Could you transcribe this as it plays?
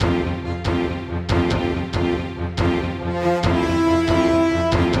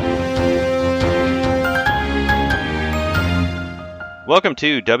Welcome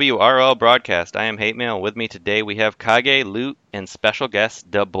to WRL Broadcast. I am Hate Mail. With me today we have Kage, Loot, and special guest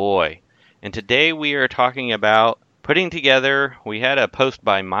Da Boy. And today we are talking about putting together. We had a post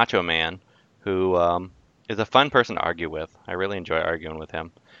by Macho Man, who is a fun person to argue with. I really enjoy arguing with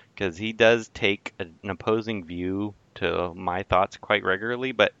him because he does take an opposing view to my thoughts quite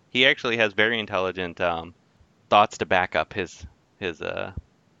regularly, but he actually has very intelligent thoughts to back up his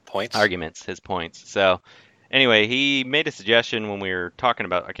Points. arguments, his points. So anyway, he made a suggestion when we were talking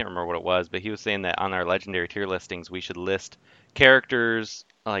about, I can't remember what it was, but he was saying that on our legendary tier listings, we should list characters,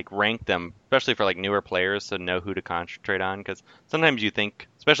 like rank them, especially for like newer players, so know who to concentrate on. Because sometimes you think,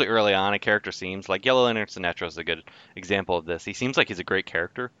 especially early on, a character seems like Yellow Lantern Sinestro is a good example of this. He seems like he's a great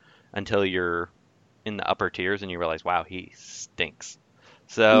character until you're in the upper tiers and you realize, wow, he stinks.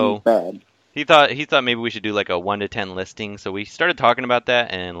 So Bad. he thought maybe we should do like a 1 to 10 listing. So we started talking about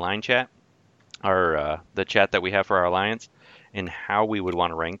that in line chat, our the chat that we have for our alliance, and how we would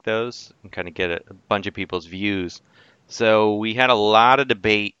want to rank those and kind of get a bunch of people's views. So we had a lot of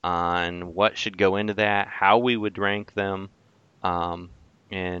debate on what should go into that, how we would rank them,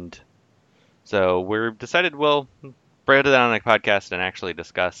 and so we're decided we'll bring it on a podcast and actually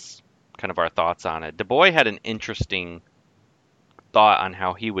discuss kind of our thoughts on it. DeBoy had an interesting thought on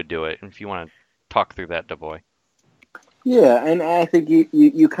how he would do it, and if you want to talk through that, DeBoy. Yeah, and I think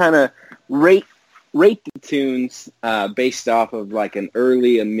you kind of rate the tunes based off of like an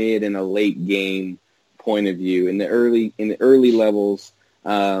early, a mid, and a late game point of view. In the early levels,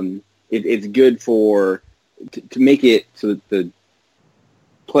 it's good to make it so that the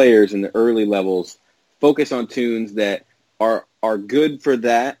players in the early levels focus on tunes that are good for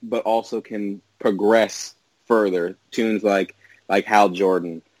that, but also can progress further. Tunes like Hal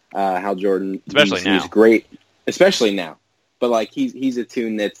Jordan. Hal Jordan, Especially now. he's great, especially now. But like he's a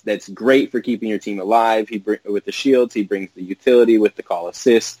tune that's great for keeping your team alive. With the shields, he brings the utility with the call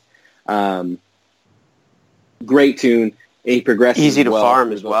assist. Great tune. He progresses easy to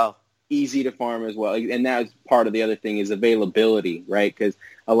farm as well. Easy to farm as well, and that's part of the other thing is availability, right? Because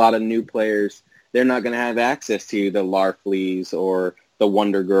a lot of new players, they're not going to have access to the Larfleeze or the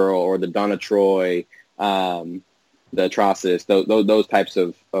Wonder Girl or the Donna Troy, the Atrocitus, those types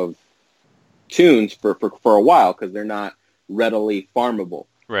of tunes for a while because they're not readily farmable.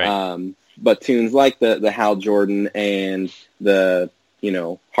 Right. But tunes like the Hal Jordan and the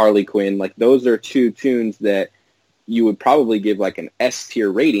Harley Quinn, like those are two tunes that you would probably give like an S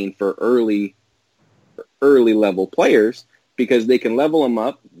tier rating for early level players because they can level them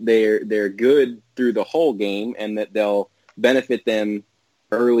up. They're good through the whole game, and that they'll benefit them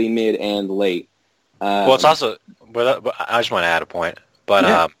early, mid, and late. Well, it's also. But I just want to add a point, but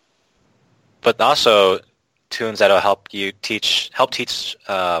Yeah. But also tunes that'll help teach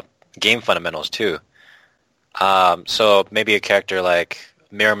game fundamentals too. So maybe a character like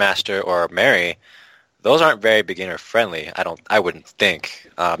Mirror Master or Mary, those aren't very beginner friendly. I wouldn't think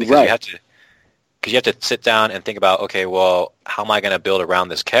because Right. you have to sit down and think about, okay, well, how am I going to build around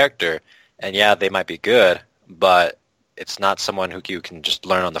this character? And yeah, they might be good, but it's not someone who you can just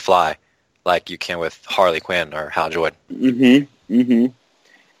learn on the fly like you can with Harley Quinn or Hal Jordan. Mm-hmm. Mm-hmm.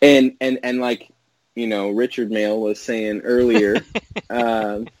 And like, Richard Mail was saying earlier,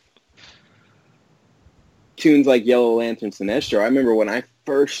 tunes like Yellow Lantern Sinestro, I remember when I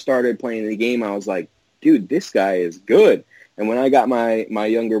first started playing the game, I was like, dude, this guy is good. And when I got my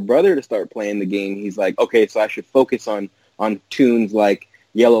younger brother to start playing the game, he's like, okay, so I should focus on tunes like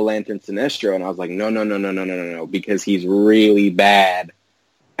Yellow Lantern Sinestro. And I was like, no, because he's really bad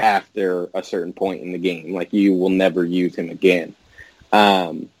after a certain point in the game. Like, you will never use him again.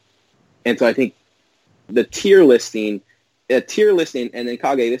 And so I think the tier listing, and then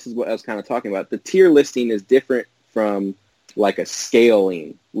Kage, this is what I was kind of talking about. The tier listing is different from like a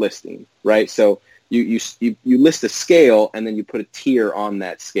scaling listing, right? So you list a scale and then you put a tier on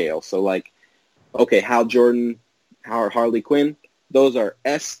that scale. So like, okay, Hal Jordan, Harley Quinn, those are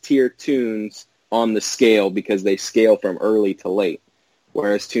S tier tunes on the scale because they scale from early to late.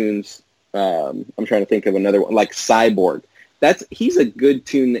 Whereas tunes, I'm trying to think of another one, like Cyborg. He's a good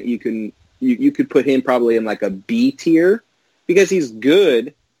tune that you could put him probably in like a B tier because he's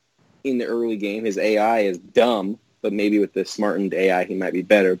good in the early game. His AI is dumb, but maybe with the smartened AI he might be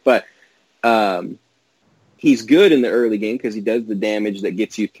better. But he's good in the early game because he does the damage that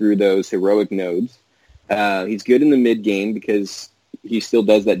gets you through those heroic nodes. He's good in the mid game because he still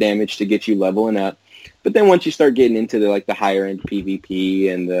does that damage to get you leveling up. But then once you start getting into the higher end PvP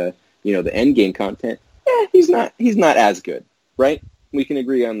and the end game content, he's not as good, right? We can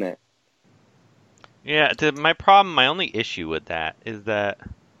agree on that. Yeah, my only issue with that is that,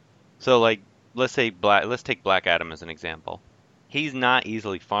 so like, let's take Black Adam as an example. he's not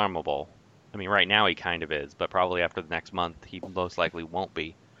easily farmable. I mean, right now he kind of is, but probably after the next month he most likely won't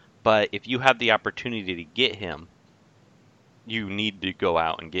be. But if you have the opportunity to get him, you need to go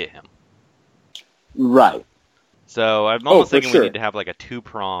out and get him. Right. So I'm almost for thinking sure. we need to have like a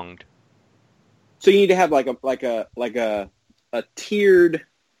two-pronged. So you need to have like a tiered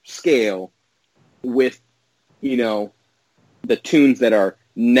scale with, you know, the tunes that are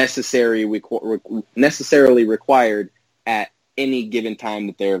necessarily required at any given time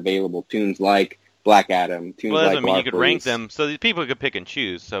that they're available. Tunes like Black Adam, tunes Well, like I mean, you could rank Larfleeze. them so these people could pick and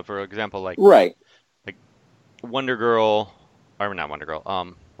choose. So, for example, like Right. Wonder Girl, or not Wonder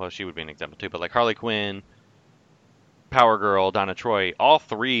Girl. Well, she would be an example too. But like Harley Quinn, Power Girl, Donna Troy, all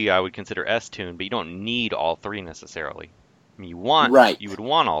three I would consider S-tune, but you don't need all three necessarily. I mean, you would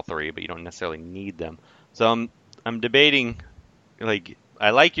want all three, but you don't necessarily need them. So I'm debating, like, I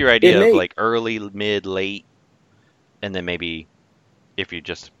like your idea of like early, mid, late, and then maybe if you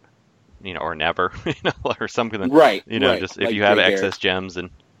just, you know, or never, you know, or something, Right. you know, right. just if Like you have Grey excess gems and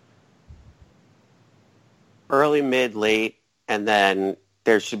Early, mid, late, and then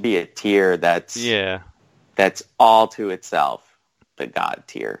there should be a tier that's all to itself, the God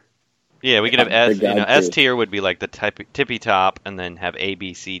tier. Yeah, we could have S. The You know, God S tier. tier would be like the tippy top, and then have A,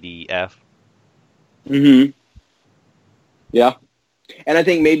 B, C, D, F. Mm-hmm. Yeah, and I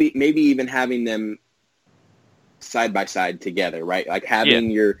think maybe even having them side by side together, right? Like having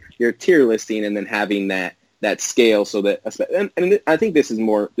your tier listing and then having that scale, so that and I think this would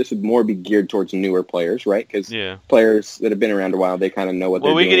more be geared towards newer players, right? Because players that have been around a while, they kind of know what they're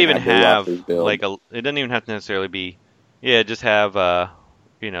doing. Well, we could even their have rosters built. like it doesn't even have to necessarily be. Yeah, just have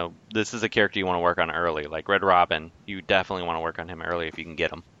you know, this is a character you want to work on early, like Red Robin. You definitely want to work on him early if you can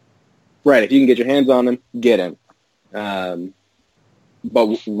get him. Right, if you can get your hands on him, get him.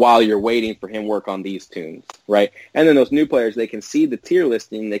 But while you're waiting for him, work on these tunes, right? And then those new players, they can see the tier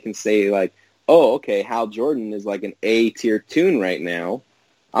listing. They can say like, "Oh, okay, Hal Jordan is like an A tier tune right now.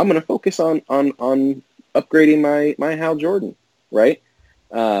 I'm going to focus on upgrading my Hal Jordan, right?"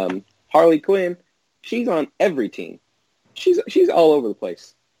 Harley Quinn, she's on every team. She's all over the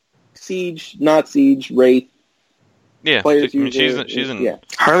place. Siege, not Siege, Wraith. Yeah, players she's in.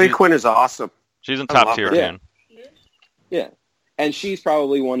 Harley Quinn is awesome. She's in top tier tune. Yeah, and she's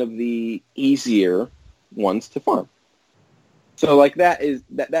probably one of the easier ones to farm. So like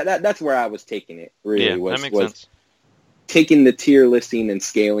that's where I was taking it. Really, that makes sense. Taking the tier listing and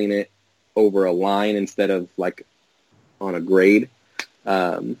scaling it over a line instead of like on a grade.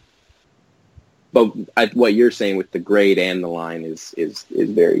 But what you're saying with the grade and the line is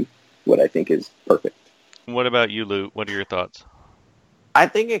very what I think is perfect. What about you, Lou? What are your thoughts? I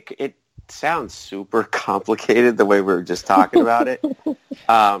think it sounds super complicated the way we were just talking about it.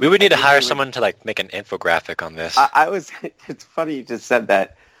 We would need to hire someone to like make an infographic on this. It's funny you just said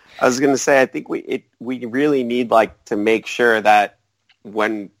that. I was going to say I think we really need like to make sure that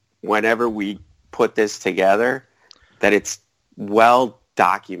whenever we put this together, that it's well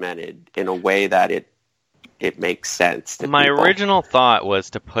documented in a way that it makes sense to My people. original thought was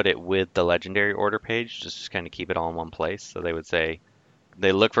to put it with the legendary order page, just kind of keep it all in one place. So they would say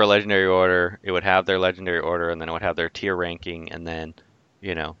they look for a legendary order, it would have their legendary order, and then it would have their tier ranking, and then,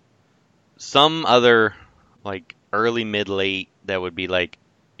 you know, some other like early, mid, late that would be like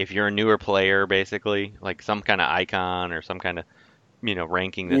if you're a newer player, basically, like some kind of icon or some kind of, you know,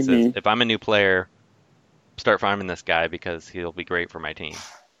 ranking that says if I'm a new player, start farming this guy because he'll be great for my team.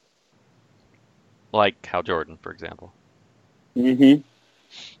 Like Hal Jordan, for example. Mm-hmm.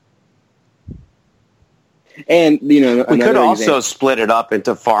 And, you know, we could also split it up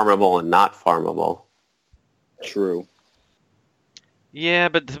into farmable and not farmable. True. Yeah,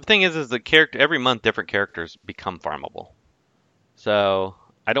 but the thing is the character every month different characters become farmable. So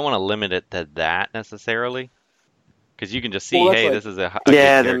I don't want to limit it to that necessarily, because you can just see, hey, this is a good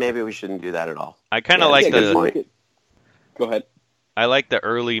then maybe we shouldn't do that at all. I kind of like the. Go ahead. I like the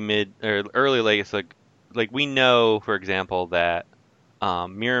early, mid, or early late. So like we know, for example, that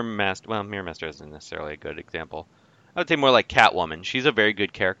Mirror Master. Well, Mirror Master isn't necessarily a good example. I would say more like Catwoman. She's a very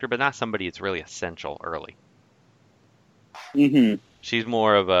good character, but not somebody that's really essential early. Mm-hmm. She's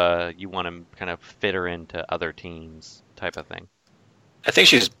more of a you want to kind of fit her into other teams type of thing. I think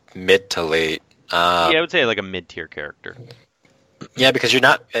she's mid to late. Yeah, I would say like a mid-tier character. Yeah, because you're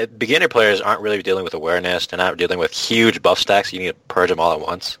not beginner players aren't really dealing with awareness. They're not dealing with huge buff stacks. You need to purge them all at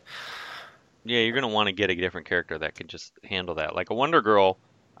once. Yeah, you're going to want to get a different character that can just handle that. Like a Wonder Girl,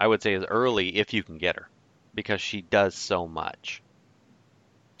 I would say is early if you can get her, because she does so much.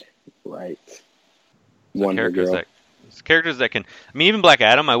 Right. So Wonder Girl. characters that can. I mean, even Black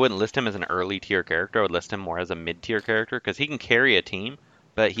Adam, I wouldn't list him as an early tier character. I would list him more as a mid tier character because he can carry a team,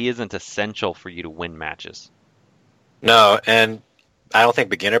 but he isn't essential for you to win matches. No, and I don't think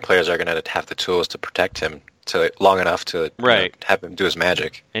beginner players are going to have the tools to protect him long enough to have him do his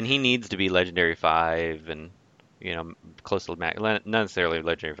magic. And he needs to be Legendary 5 and, close to not necessarily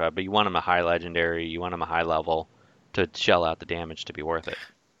Legendary 5, but you want him a high Legendary, you want him a high level to shell out the damage to be worth it.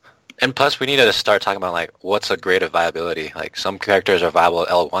 And plus, we need to start talking about, like, what's a grade of viability. Like, some characters are viable at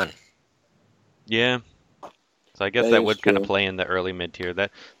L1. Yeah. So I guess That that is would kind of true. play in the early mid tier.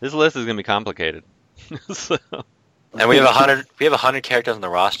 This list is going to be complicated. So, And we have 100 characters on the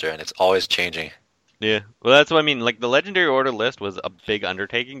roster, and it's always changing. yeah. Well, that's what I mean. Like, the Legendary Order list was a big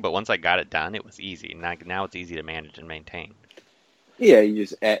undertaking, but once I got it done, it was easy. Now it's easy to manage and maintain. Yeah, you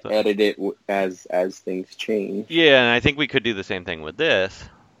just edit it as things change. Yeah, and I think we could do the same thing with this.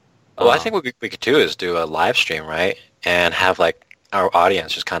 Well, I think what we could do is do a live stream, right? And have, like, our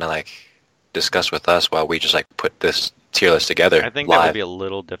audience just kind of, like, discuss with us while we just, like, put this tier list together I think live. that would be a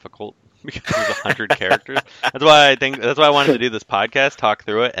little difficult because there's 100 characters. That's why I wanted to do this podcast, talk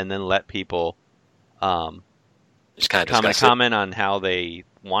through it, and then let people Just kind of discuss it. comment on how they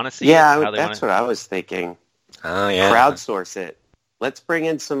want to see Yeah, it. How they that's what I was thinking. Oh, yeah. Crowdsource it. Let's bring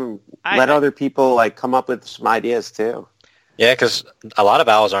in some. I- Let other people like come up with some ideas too. Yeah, because a lot of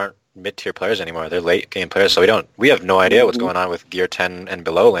owls aren't mid-tier players anymore. They're late-game players, so we have no idea what's going on with Gear 10 and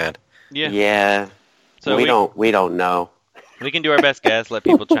below land. Yeah. So we don't know. We can do our best guess, let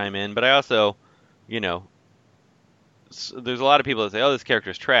people chime in, but I also, there's a lot of people that say, "Oh, this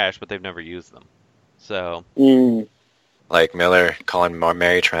character's trash," but they've never used them. So Like Miller calling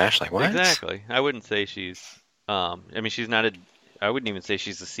Mary trash. Like, what? exactly, I wouldn't say she's. I mean, she's not a. I wouldn't even say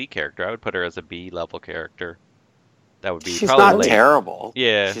she's a C character. I would put her as a B level character. That would be She's probably not late. terrible.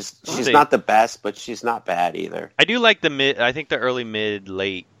 Yeah, She's I'll say- not the best, but she's not bad either. I do like the mid. I think the early, mid,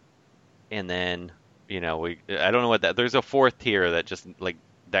 late, and then I don't know what that. There's a fourth tier that just like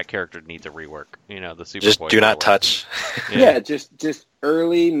that character needs a rework. The Super. Just Boy do not rework. touch. Yeah, just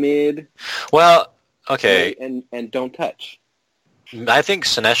early, mid, Well, okay. and don't touch. I think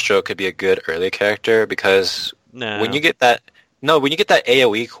Sinestro could be a good early character because No. when you get that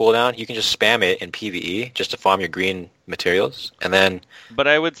AoE cooldown, you can just spam it in PvE just to farm your green materials, and then But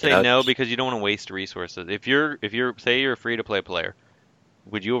I would say You know, no because you don't want to waste resources. If you're say you're a free to play player,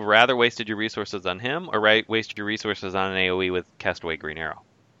 would you have rather wasted your resources on him or wasted your resources on an AoE with Castaway Green Arrow?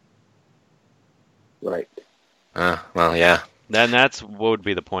 Right. well, yeah. Then that's what would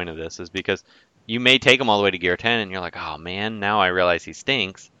be the point of this is because you may take him all the way to Gear 10 and you're like, oh man, now I realize he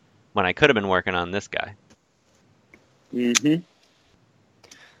stinks when I could have been working on this guy. Mm-hmm.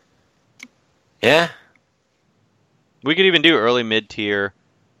 Yeah. We could even do early mid tier,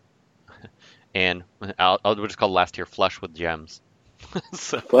 and we'll just call the last tier Flush with Gems.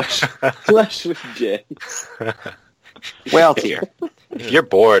 So, Flush with gems. Whale tier. If you're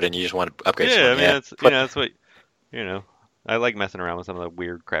bored and you just want to upgrade yeah, I someone, mean that's what I like messing around with some of the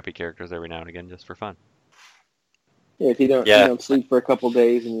weird, crappy characters every now and again just for fun. Yeah, if you don't sleep for a couple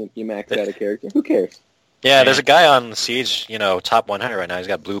days and you max out a character, who cares? Yeah, there's a guy on Siege, top 100 right now. He's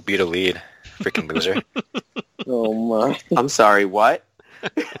got Blue Beetle lead. Freaking loser. Oh my! I'm sorry, what?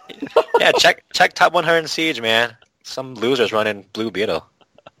 Yeah, check top 100 in Siege, man. Some losers running Blue Beetle.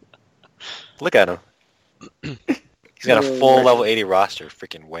 Look at him. He's got a full level 80 roster.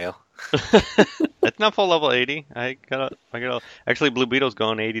 Freaking whale. It's not full level 80. I got actually Blue Beetle's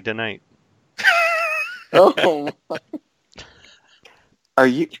going 80 tonight. Oh my! Are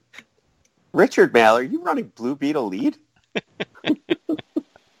you Richard Mail, are you running Blue Beetle lead?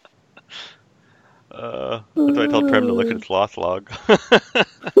 That's why I told Prim to look at its loss log.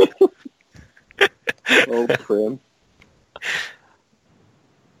 Oh, Prim.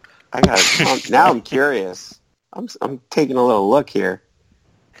 Now I'm curious. I'm taking a little look here.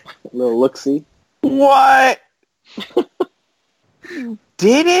 A little look-see. What?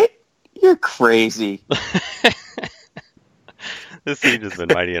 Did it? You're crazy. This siege has been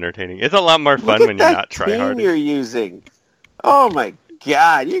mighty entertaining. It's a lot more fun Look when at you're that not try team hard. you're using. Oh my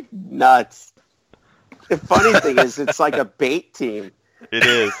god, you're nuts. The funny thing is, it's like a bait team. It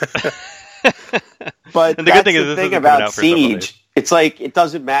is. But And the that's good thing is the this thing isn't coming about out for several days. Siege. It's like it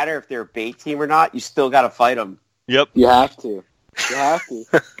doesn't matter if they're a bait team or not. You still got to fight them. Yep. You have to. You have to.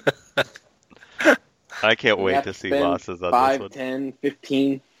 I can't You wait have to see spend losses on 5, this one. 10,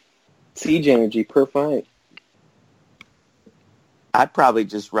 15 siege energy per fight. I'd probably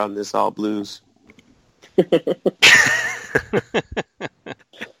just run this all blues. This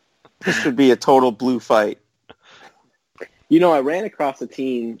would be a total blue fight. I ran across a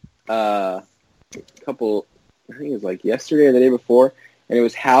team a couple I think it was like yesterday or the day before, and it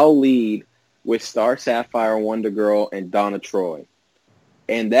was Hal Lead with Star Sapphire, Wonder Girl, and Donna Troy.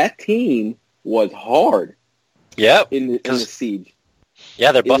 And that team was hard Yep. in the Siege.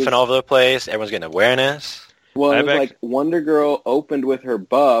 Yeah, they're It was- buffing all over the place. Everyone's getting awareness. Well, it I've was like Wonder Girl opened with her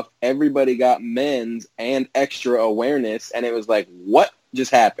buff. Everybody got men's and extra awareness, and it was like, what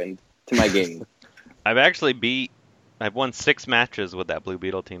just happened to my game? I've won 6 matches with that Blue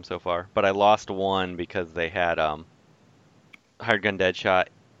Beetle team so far, but I lost one because they had Hired Gun Deadshot,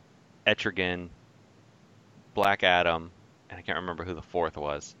 Etrigan, Black Adam, and I can't remember who the 4th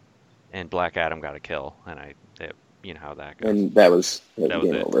was. And Black Adam got a kill, and you know how that goes. And that was was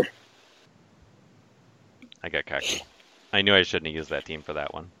game it. over. I got cocky. I knew I shouldn't have used that team for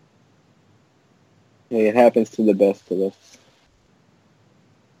that one. Hey, it happens to the best of us.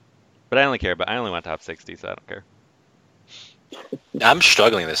 But I only went top 60, so I don't care. I'm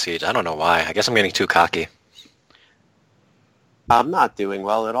struggling this siege. I don't know why. I guess I'm getting too cocky. I'm not doing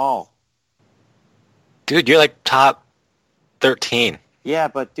well at all. Dude, you're like top 13. Yeah,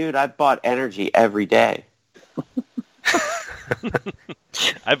 but dude, I bought energy every day.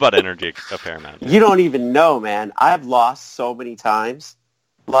 I bought energy a fair amount. You don't even know, man. I've lost so many times.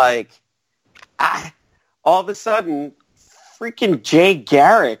 Like, all of a sudden, freaking Jay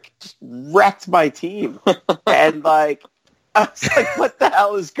Garrick just wrecked my team. And, like, I was like, what the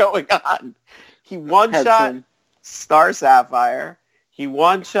hell is going on? He Had one-shot some- Star Sapphire. He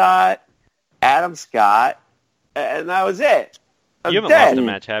one-shot Adam Scott. And that was it. I'm You haven't dead. lost a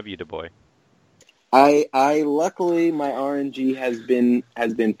match, have you, DuBois? I luckily my RNG has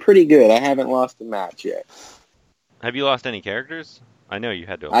been pretty good. I haven't lost a match yet. Have you lost any characters? I know you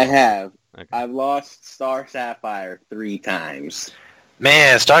had to. I have. Okay. I've lost Star Sapphire 3 times.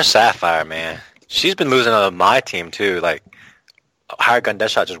 Man, Star Sapphire, man. She's been losing on my team, too. Like, Higher Gun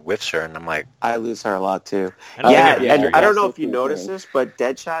Deadshot just whiffs her, and I'm like, I lose her a lot, too. I don't Yeah, think yeah, and you're I don't that's know if you so noticed cool. this, but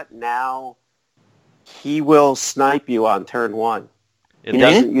Deadshot now, he will snipe you on turn 1. It He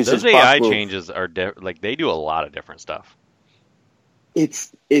does- doesn't use those his AI buff move. changes are like they do a lot of different stuff.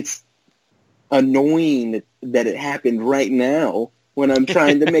 It's annoying that it happened right now when I'm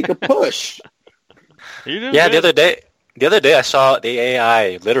trying to make a push. You did yeah, good. the other day I saw the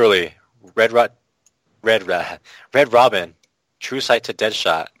AI literally Red Robin, True Sight to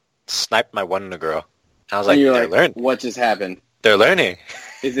Deadshot, sniped my Wonder Girl. And I was like, and you're they're like, learning. what just happened? They're learning.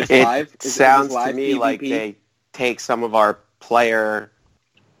 Is this It live? Is sounds this live to me PvP? like they take some of our player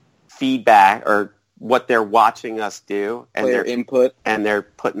feedback or what they're watching us do, and player input. they're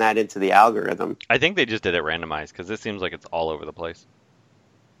putting that into the algorithm. I think they just did it randomized because this seems like it's all over the place,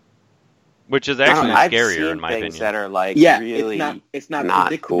 which is I don't actually know, I've scarier seen in my things opinion. that are like Yeah, really it's not not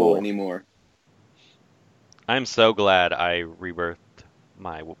predictable cool. anymore. I'm so glad I rebirthed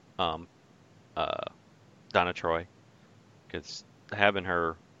my Donna Troy because having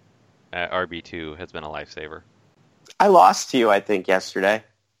her at RB2 has been a lifesaver. I lost to you, I think, yesterday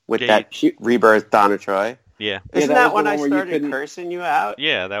with Yeah, that She, Rebirth Donna Troy. Yeah, Isn't that that, was when the I one where you started couldn't- cursing you out?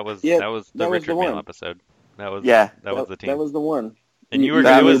 yeah, that was Yeah, that was the that was Richard the Mail one. episode. That was Yeah. that was the team. That was the one. And you were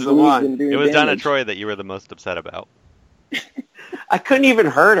that it was was the one. it was Donna Troy that you were the most upset about. I couldn't even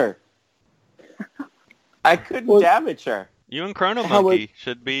hurt her. I couldn't Well- damage her. You and Chrono How Monkey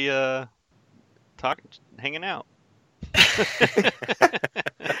should be hanging out.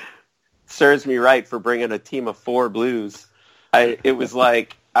 Serves me right for bringing a team of 4 blues. It was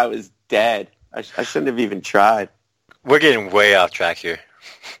like I was dead. I shouldn't have even tried. We're getting way off track here.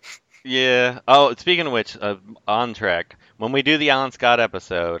 Yeah. Oh, speaking of which, on track. When we do the Alan Scott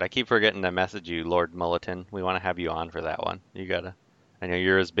episode, I keep forgetting to message you, Lord Mulliton. We want to have you on for that one. You gotta. I know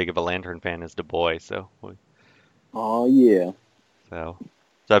you're as big of a Lantern fan as Du Bois, so Oh yeah. so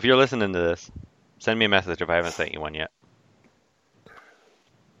if you're listening to this, send me a message if I haven't sent you one yet.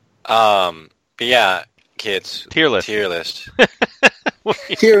 But yeah, kids. Tier list. Tier list.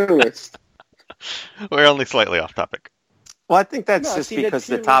 Tier list. We're only slightly off topic. Well, I think that's No, just see, the because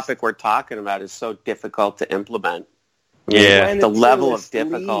the tier topic we're talking about is so difficult to implement. Yeah. And The tier level of list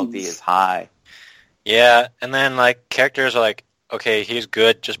difficulty leads. is high. Yeah, and then like characters are like, okay, he's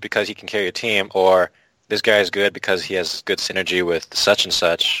good just because he can carry a team, or this guy is good because he has good synergy with such and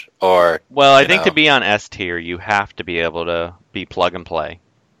such, or Well, I You think know. to be on S tier, you have to be able to be plug and play.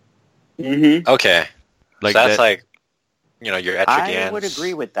 Mm-hmm. okay, Like so that's that- like, your Etrigan's. I would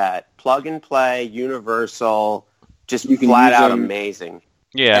agree with that. Plug and play, universal, just You can flat use out them- amazing.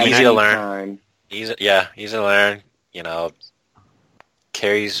 Yeah, I mean, Easy to learn. Anytime. Easy to learn.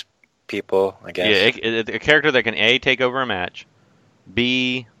 Carries people, I guess. yeah, a character that can A, take over a match,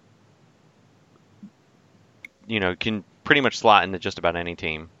 B, can pretty much slot into just about any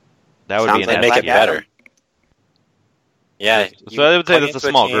team. That would Sounds be an like S make it tier. better. Yeah. So I would say plug that's a into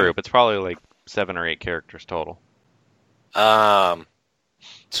small team. group. It's probably like 7 or 8 characters total.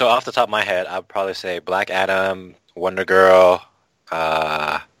 So off the top of my head, I'd probably say Black Adam, Wonder Girl,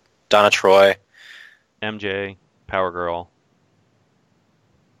 Donna Troy, MJ, Power Girl.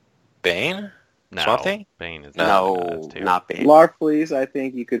 Bane. No, Swamp Thing? Bane is No, S tier. not Bane. Larfleeze, I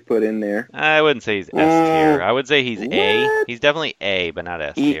think you could put in there. I wouldn't say he's S tier. I would say he's A. What? He's definitely A, but not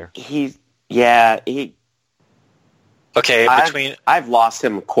S He, tier. he's yeah. He. Okay, I've lost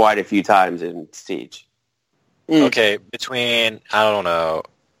him quite a few times in Siege. between I don't know,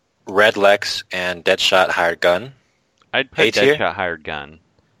 Red Lex and Deadshot Hired Gun. I'd put A tier? Deadshot Hired Gun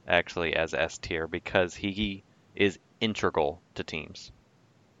actually as S tier because he is integral to teams.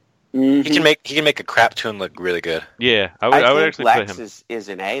 Mhm. He can make a crap tune look really good. Yeah, I I would think actually Lex put him. is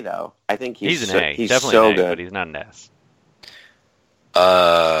an A though. I think He's so, an A. He's Definitely so an A, good. but he's not an S.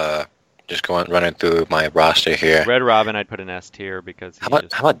 Just running through my roster here. Red Robin, I'd put an S tier because How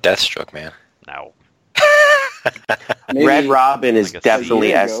about Deathstroke, man? No. Maybe- Red Robin is like a definitely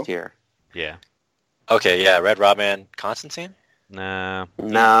C. There you S go. tier. Yeah. Okay, yeah, Red Robin, Constantine. Nah.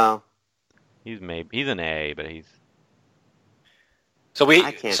 No, He's an A, but he's So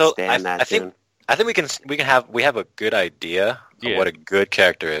I can't stand that tune. I think we have a good idea of Yeah. what a good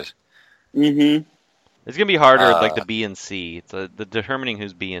character is. Mhm. it's gonna be harder like Uh, the B and C. It's the determining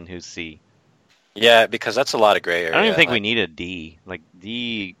who's B and who's C. Yeah, because that's a lot of gray area. I don't even think we Like, need a D. Like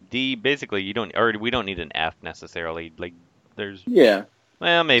D basically we don't need an F necessarily. Like there's Yeah.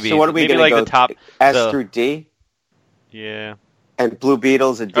 well maybe So what are we maybe gonna like go the top S the- through D yeah. and Blue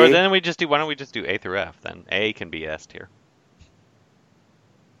Beetle's a D. Or then why don't we just do A through F then? A can be S tier.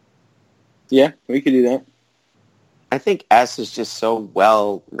 Yeah, we could do that. I think S is just so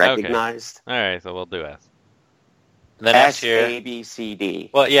well recognized. Alright, so we'll do S. and then S F tier. A B C D.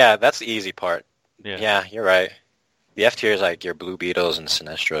 Well, yeah, that's the easy part. Yeah. Yeah, you're right. The F tier is like your Blue Beetles and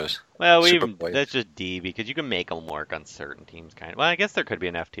Sinestros. Well, Superboy. that's just D because you can make them work on certain teams kind of. Well, I guess there could be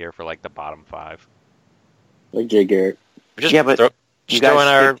an F tier for like the bottom 5. Like Jay Garrett. Just Yeah, but throw, You just throw guys in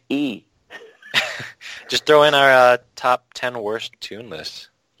our picked E. just throw in our top 10 worst tune list.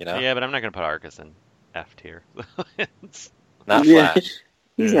 You know, Yeah, but I'm not gonna put Arcus in F tier. It's not Yeah. Flash.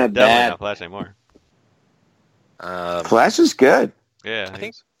 He's not definitely bad. not Flash anymore. Flash is good. Yeah, I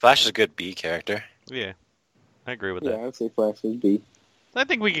think Flash is a good B character. yeah, I agree with Yeah, that. I'd say Flash is B. I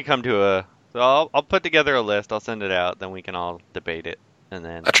think we could come to a. So I'll put together a list. I'll send it out. Then we can all debate it, and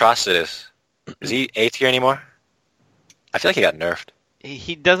then Atrocitus. Is he A tier anymore? I feel like he got nerfed.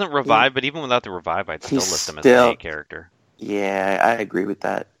 he doesn't revive. But even without the revive, I'd still He's list him as still- an A character. Yeah, I agree with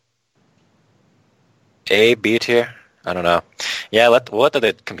that. A, B tier? I don't know. Yeah, we'll let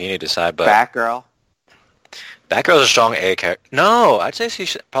the community decide, but Batgirl. Batgirl's a strong A character. No, I'd say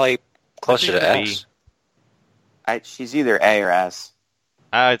she's probably closer I to think S. She's either A or S,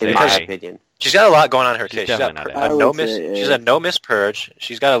 I'd say in my A. opinion. She's got a lot going on in her She's case. She's got definitely not A. a I no would miss. say A. She's a no miss purge.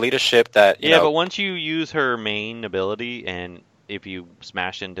 She's got a leadership that you Yeah, know. but once you use her main ability, and if you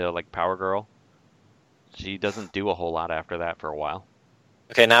smash into like Power Girl, she doesn't do a whole lot after that for a while.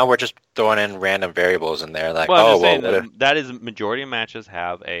 Okay, now we're just throwing in random variables in there, like Well, I'm oh just well, saying what if- that is majority of matches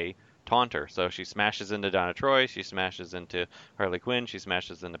have a taunter. So she smashes into Donna Troy, she smashes into Harley Quinn, she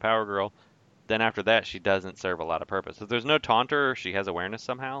smashes into Power Girl. Then after that, she doesn't serve a lot of purpose. If there's no taunter, or she has awareness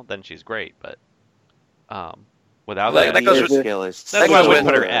somehow, then she's great. But without That that, goes Leader with- skill is that's that why I goes would with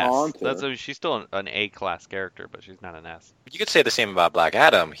put her her S. taunter. She's still an A class character, but she's not an S. you could say the same about Black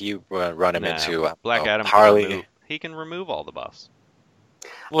Adam. He run him Nah, into Black Adam can Harley. he can remove all the buffs.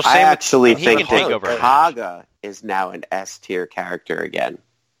 Well, I same with- actually he think can take that over a match. Kaga is now an S tier character again.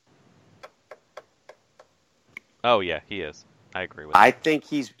 Oh yeah, he is. I agree with that. I think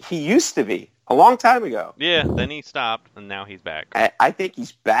he used to be a long time ago. Yeah, then he stopped, and now he's back. I think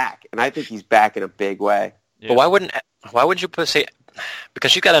he's back, and I think he's back in a big way. Yeah. But why wouldn't you say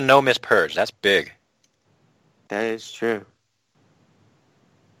because she's got a no miss purge? That's big. That is true.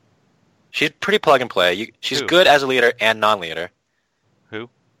 She's pretty plug and play. She's Who? good as a leader and non-leader. Who?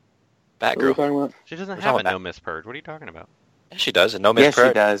 What are we Batgirl. talking about? She doesn't We're have a talking about- no miss purge. What are you talking about? Yeah, she does. A no miss Yes, she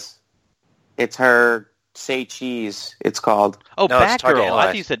purge. does. It's her Say Cheese, it's called. Oh, No, it's target Batgirl. I analyze.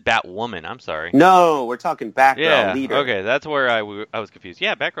 thought you said Batwoman. I'm sorry. No, we're talking Batgirl Yeah. leader. Okay, that's where I was confused.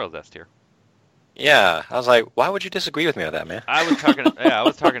 Yeah, Batgirl's S tier. Yeah, I was like, why would you disagree with me on that, man? I was talking. Yeah, I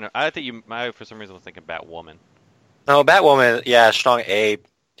was talking. I think I for some reason was thinking Batwoman. No, Batwoman. Yeah, strong A,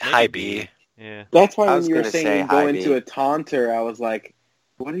 high B. Yeah. That's why I when was you were gonna say saying go high into B. a taunter, I was like,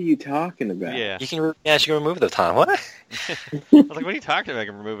 what are you talking about? Yeah. You can, yeah, she can remove the time. What? I was like, what are you talking about? I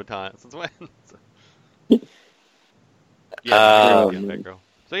can remove a taunt. Since when? Yeah, Oh, Batgirl.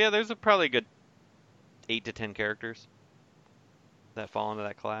 So yeah, there's probably a good 8 to 10 characters. that fall into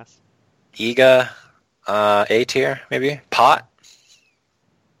that class? Iga, A tier, maybe? Pot?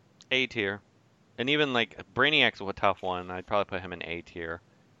 A tier. And even like Brainiac's a tough one. I'd probably put him in A tier.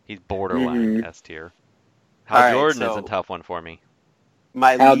 He's borderline S tier. Hal All right, Jordan is so- a tough one for me.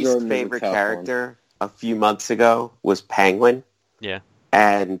 My Hal least Jordan was a favorite tough character a few months ago was Penguin, Yeah.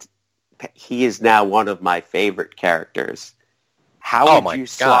 and he is now one of my favorite characters. How Oh would my you God.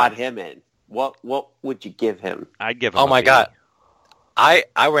 slot him in? What would you give him? I'd give him Oh a my B. God. I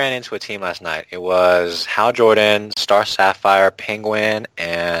ran into a team last night. It was Hal Jordan, Star Sapphire, Penguin,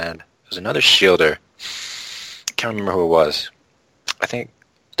 and there was another shielder. I can't remember who it was. I think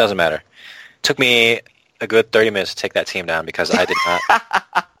it doesn't matter. Took me a good 30 minutes to take that team down because I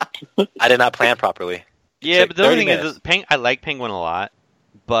did not plan properly. Yeah, Took but the only 30 thing minutes. is, I like Penguin a lot,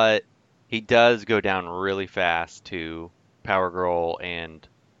 but he does go down really fast to Power Girl and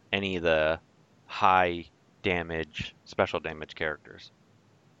any of the high damage, special damage characters.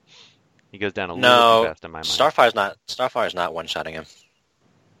 He goes down a little too No, fast in my mind. Starfire's not one-shotting him.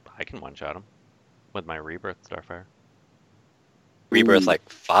 I can one-shot him with my Rebirth Starfire. Rebirth Ooh. like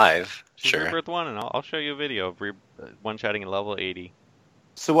 5, She's sure. Rebirth 1, and I'll show you a video of one-shotting at level 80.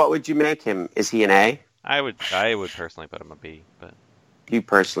 So what would you make him? Is he an A? I would personally put him a B, but You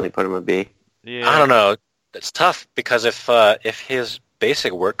personally put him a B. yeah. I don't know. It's tough because if his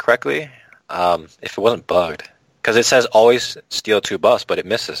basic worked correctly, if it wasn't bugged, because it says always steal 2 buffs, but it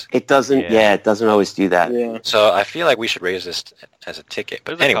misses. It doesn't. Yeah. Yeah, it doesn't always do that. Yeah. So I feel like we should raise this as a ticket.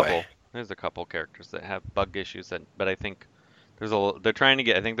 But anyway, There's a couple characters that have bug issues, but I think they're trying to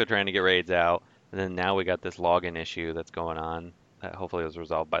get raids out, and then now we got this login issue that's going on that hopefully is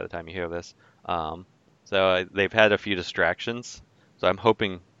resolved by the time you hear this. They've had a few distractions, so I'm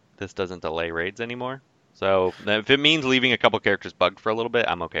hoping this doesn't delay raids anymore. So if it means leaving a couple characters bugged for a little bit,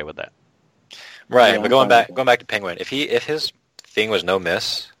 I'm okay with that. right? Yeah, but I'm going fine. back to Penguin, if his thing was no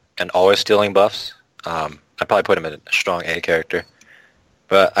miss and always stealing buffs, I'd probably put him in a strong A character.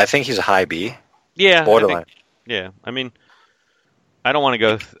 But I think he's a high B, Yeah, borderline. I mean, I don't want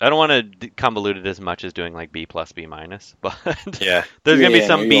to convolute it as much as doing like B plus B minus, but Yeah. there's gonna be Yeah,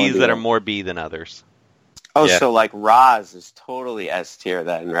 some you wanna Bs do that are that. more B than others. Oh, Yeah. so like Roz is totally S tier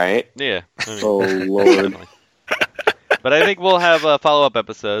then, right? Yeah. I mean, Oh Lord. definitely. But I think we'll have a follow-up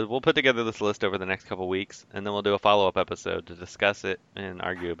episode. We'll put together this list over the next couple weeks, and then we'll do a follow-up episode to discuss it and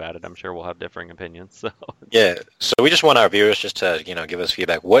argue about it. I'm sure we'll have differing opinions. So Yeah. So we just want our viewers just to give us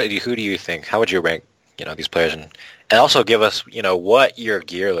feedback. Who do you think? How would you rank these players, and also give us what your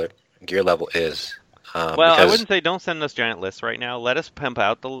gear level is. well, I because- wouldn't say don't send us giant lists right now. Let us put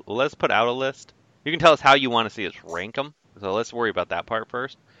out a list. You can tell us how you want to see us rank them. So let's worry about that part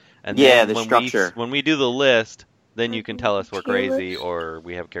first. And Yeah, then the structure. when we do the list, then you can tell us we're crazy or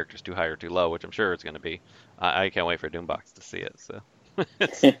we have characters too high or too low, which I'm sure it's going to be. I can't wait for Doombox to see it. So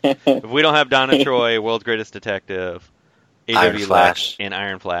if we don't have Donna Troy, World's Greatest Detective, Iron AW Flash. and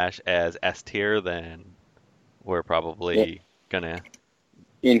Iron Flash as S tier, then we're probably gonna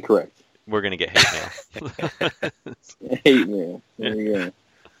Incorrect. get hate mail. Hate mail. There you go.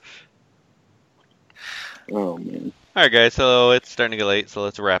 Oh man. All right, guys. So it's starting to get late, so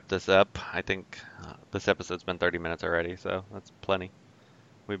let's wrap this up. I think this episode's been 30 minutes already, so that's plenty.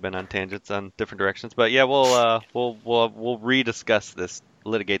 We've been on tangents on different directions, but yeah, we'll rediscuss this,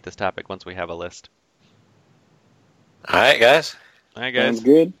 litigate this topic once we have a list. All right, guys. All right, guys. Sounds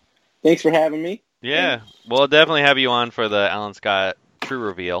good. Thanks for having me. Yeah, we'll definitely have you on for the Alan Scott True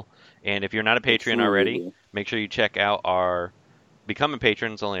Reveal. And if you're not a Patreon True already, Reveal. make sure you check out our Become a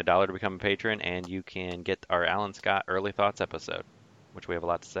Patron. It's only $1 to become a patron, and you can get our Alan Scott Early Thoughts episode, which we have a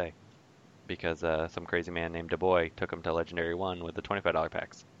lot to say. Because some crazy man named DuBois took him to Legendary 1 with the $25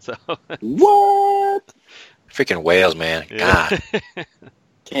 packs. So, What? Freaking whales, man. yeah. God.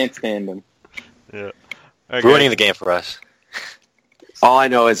 Can't stand them. Yeah. All right, Ruining guys. the game for us. All I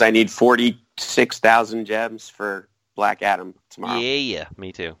know is I need 46,000 gems for Black Adam tomorrow. Yeah,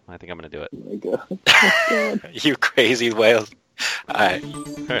 me too. I think I'm going to do it. Oh my God. Oh, God. You crazy whales. All right. All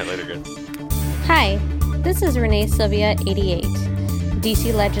right, later, guys. Hi, this is Renee Sylvia 88,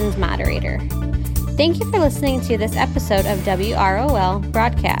 DC Legends moderator. Thank you for listening to this episode of WROL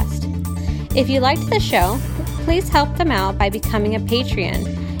Broadcast. If you liked the show, please help them out by becoming a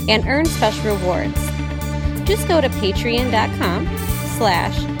Patreon and earn special rewards. Just go to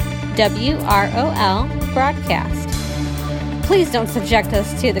patreon.com/WROL Broadcast. Please don't subject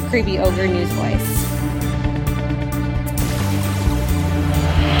us to the creepy ogre news voice.